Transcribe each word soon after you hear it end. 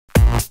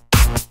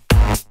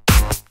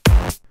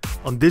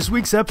On this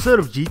week's episode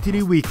of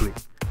GTD Weekly,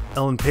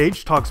 Ellen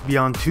Page talks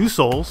Beyond Two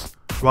Souls,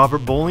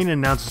 Robert Bowling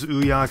announces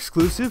Ouya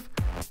exclusive,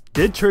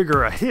 Dead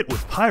Trigger a hit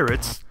with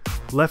Pirates,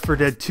 Left 4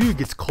 Dead 2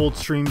 gets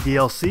Coldstream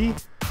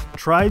DLC,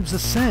 Tribes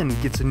Ascend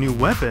gets a new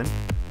weapon,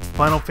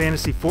 Final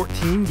Fantasy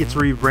XIV gets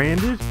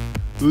rebranded,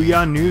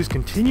 Ouya news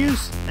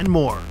continues, and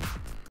more.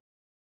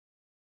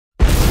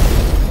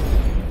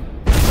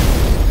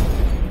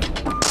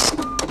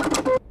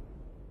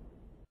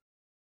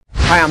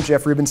 Hi, I'm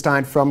Jeff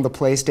Rubenstein from the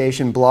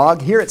PlayStation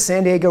blog here at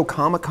San Diego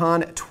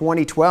Comic-Con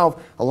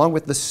 2012, along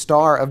with the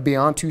star of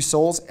Beyond Two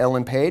Souls,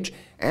 Ellen Page,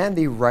 and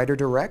the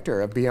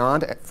writer-director of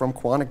Beyond from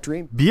Quantic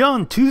Dream.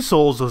 Beyond Two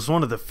Souls was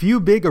one of the few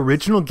big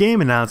original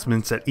game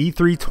announcements at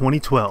E3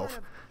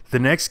 2012. The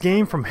next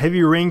game from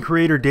Heavy Rain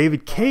creator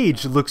David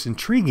Cage looks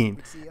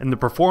intriguing, and the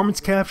performance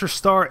capture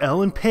star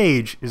Ellen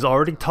Page is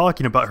already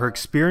talking about her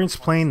experience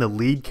playing the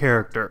lead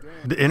character.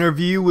 The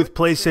interview with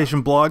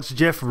PlayStation blog's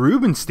Jeff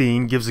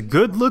Rubenstein gives a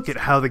good look at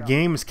how the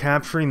game is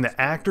capturing the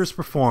actor's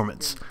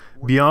performance.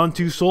 Beyond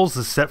Two Souls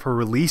is set for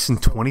release in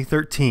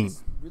 2013.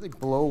 Really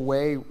blow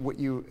away what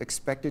you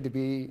expected to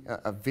be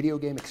a video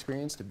game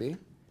experience to be?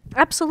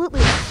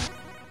 Absolutely.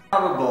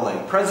 Robert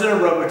Bowling,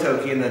 president of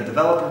Robotoki and the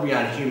developer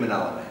behind Human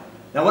Element.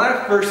 Now, when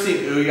I first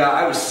seen Ouya,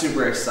 I was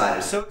super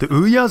excited. The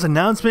Ouya's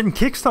announcement and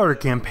Kickstarter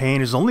campaign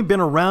has only been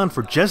around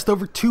for just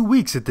over 2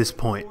 weeks at this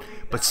point,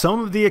 but some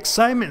of the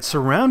excitement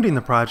surrounding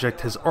the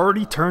project has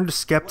already turned to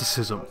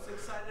skepticism.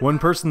 One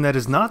person that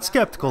is not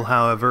skeptical,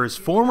 however, is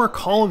former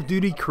Call of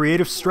Duty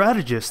creative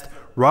strategist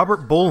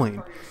Robert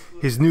Bowling.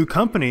 His new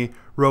company,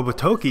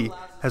 Robotoki,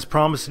 has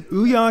promised an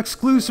Ouya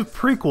exclusive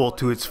prequel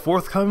to its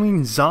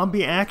forthcoming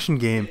zombie action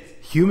game,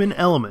 Human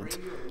Element.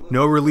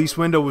 No release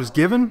window was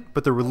given,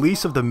 but the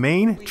release of the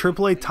main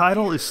AAA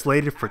title is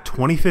slated for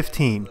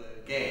 2015.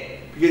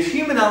 Because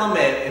Human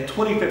Element in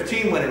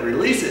 2015, when it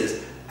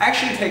releases,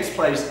 actually takes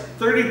place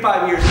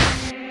 35 years.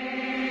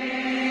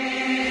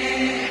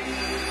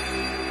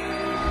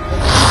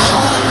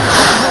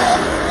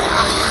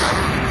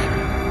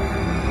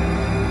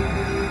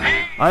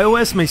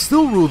 iOS may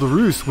still rule the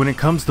roost when it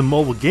comes to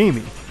mobile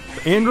gaming,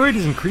 but Android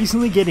is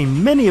increasingly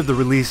getting many of the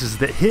releases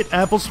that hit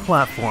Apple's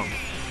platform.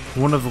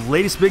 One of the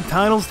latest big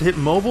titles to hit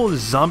mobile is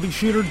zombie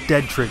shooter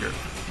Dead Trigger.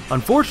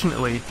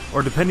 Unfortunately,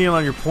 or depending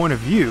on your point of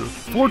view,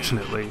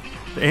 fortunately,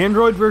 the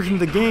Android version of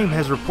the game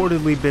has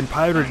reportedly been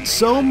pirated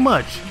so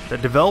much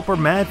that developer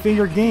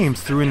Madfinger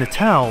Games threw in the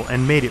towel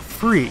and made it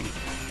free.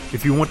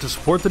 If you want to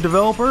support the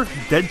developer,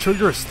 Dead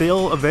Trigger is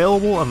still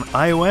available on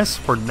iOS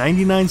for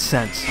 99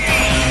 cents.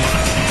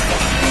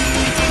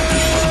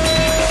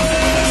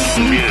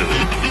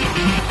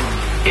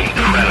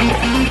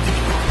 Incredible.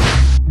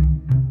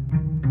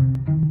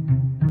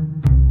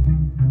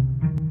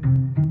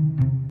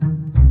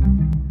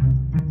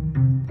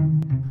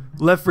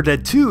 Left 4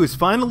 Dead 2 has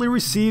finally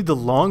received the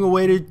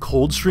long-awaited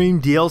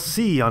Coldstream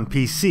DLC on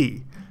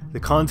PC. The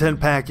content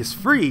pack is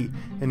free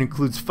and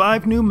includes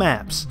 5 new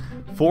maps,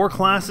 4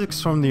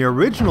 classics from the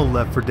original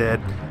Left 4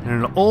 Dead, and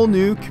an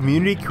all-new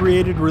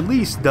community-created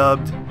release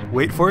dubbed,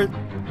 wait for it,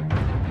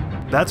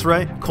 that's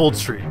right,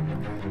 Coldstream.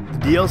 The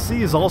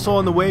DLC is also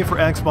on the way for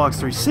Xbox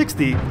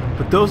 360,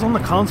 but those on the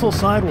console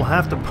side will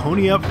have to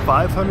pony up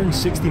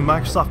 560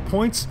 Microsoft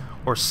points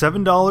or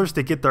 $7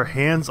 to get their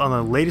hands on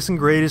the latest and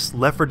greatest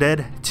Left 4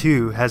 Dead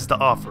 2 has to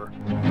offer.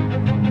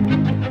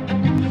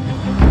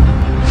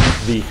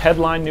 The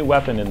headline new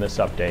weapon in this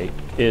update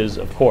is,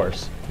 of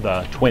course,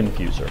 the Twin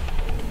Fuser.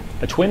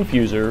 A Twin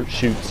Fuser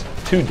shoots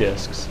 2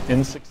 discs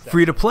in succession.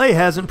 Free-to-play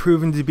hasn't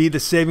proven to be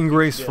the saving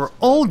grace for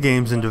all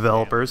games and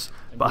developers,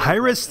 but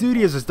Hi-Rez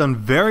Studios has done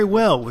very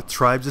well with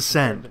Tribes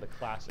Ascend.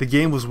 The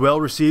game was well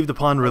received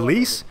upon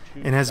release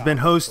and has been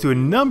host to a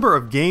number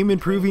of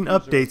game-improving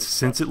updates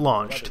since it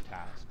launched.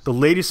 The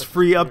latest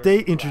free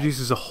update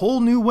introduces a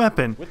whole new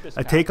weapon,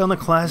 a take on the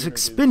classic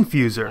Spin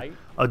Fuser,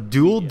 a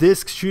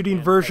dual-disc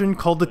shooting version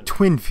called the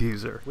Twin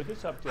Fuser.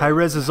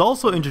 Hi-Rez has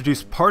also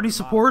introduced party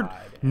support,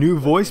 new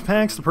voice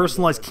packs to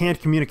personalize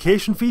canned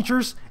communication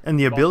features, and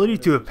the ability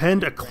to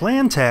append a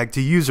clan tag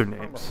to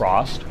usernames.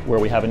 Frost, where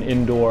we have an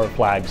indoor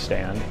flag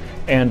stand,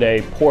 and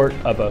a port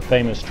of a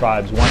famous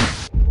Tribes 1.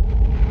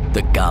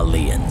 The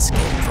Galleons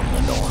came from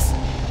the north.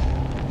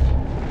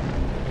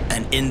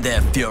 And in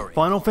their fury,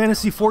 Final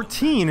Fantasy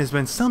XIV has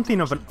been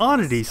something of an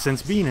oddity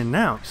since being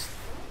announced.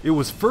 It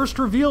was first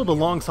revealed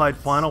alongside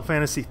Final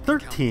Fantasy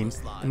XIII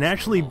and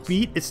actually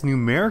beat its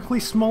numerically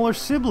smaller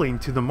sibling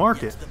to the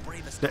market.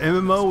 The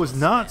MMO was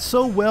not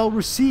so well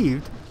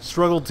received,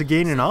 struggled to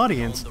gain an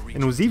audience,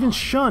 and was even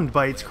shunned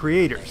by its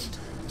creators.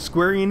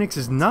 Square Enix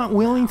is not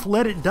willing to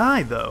let it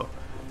die though.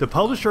 The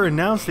publisher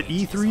announced at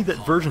E3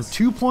 that version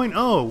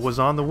 2.0 was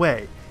on the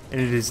way, and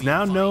it is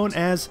now known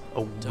as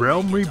A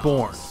Realm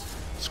Reborn.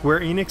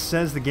 Square Enix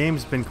says the game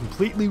has been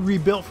completely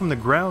rebuilt from the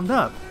ground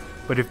up,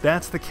 but if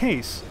that's the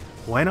case,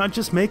 why not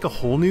just make a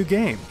whole new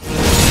game?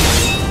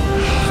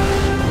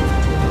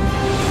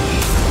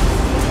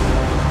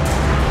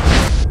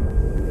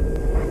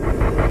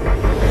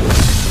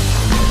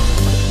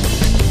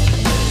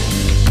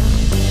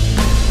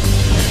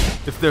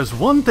 If there's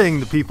one thing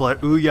the people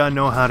at Ouya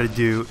know how to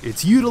do,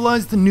 it's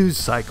utilize the news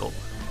cycle.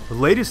 The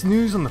latest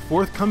news on the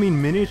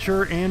forthcoming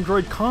miniature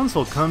Android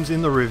console comes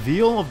in the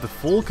reveal of the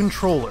full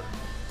controller.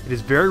 It is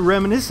very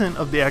reminiscent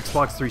of the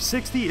Xbox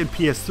 360 and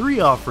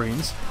PS3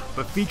 offerings,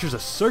 but features a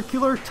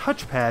circular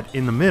touchpad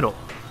in the middle.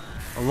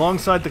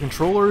 Alongside the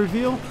controller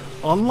reveal,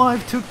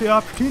 OnLive took the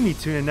opportunity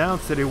to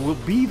announce that it will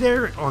be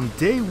there on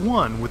day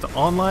one with the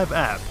OnLive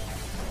app.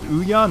 The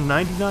Ouya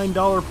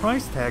 $99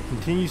 price tag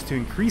continues to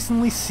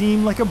increasingly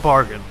seem like a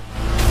bargain.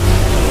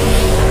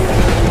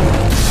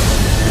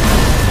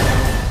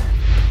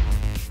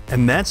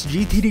 And that's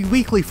GTD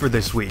Weekly for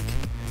this week.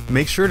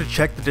 Make sure to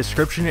check the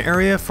description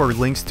area for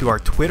links to our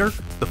Twitter,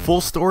 the full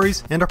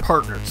stories, and our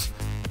partners.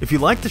 If you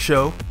like the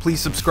show,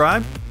 please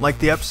subscribe, like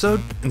the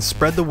episode, and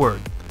spread the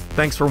word.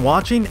 Thanks for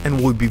watching,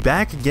 and we'll be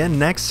back again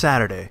next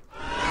Saturday.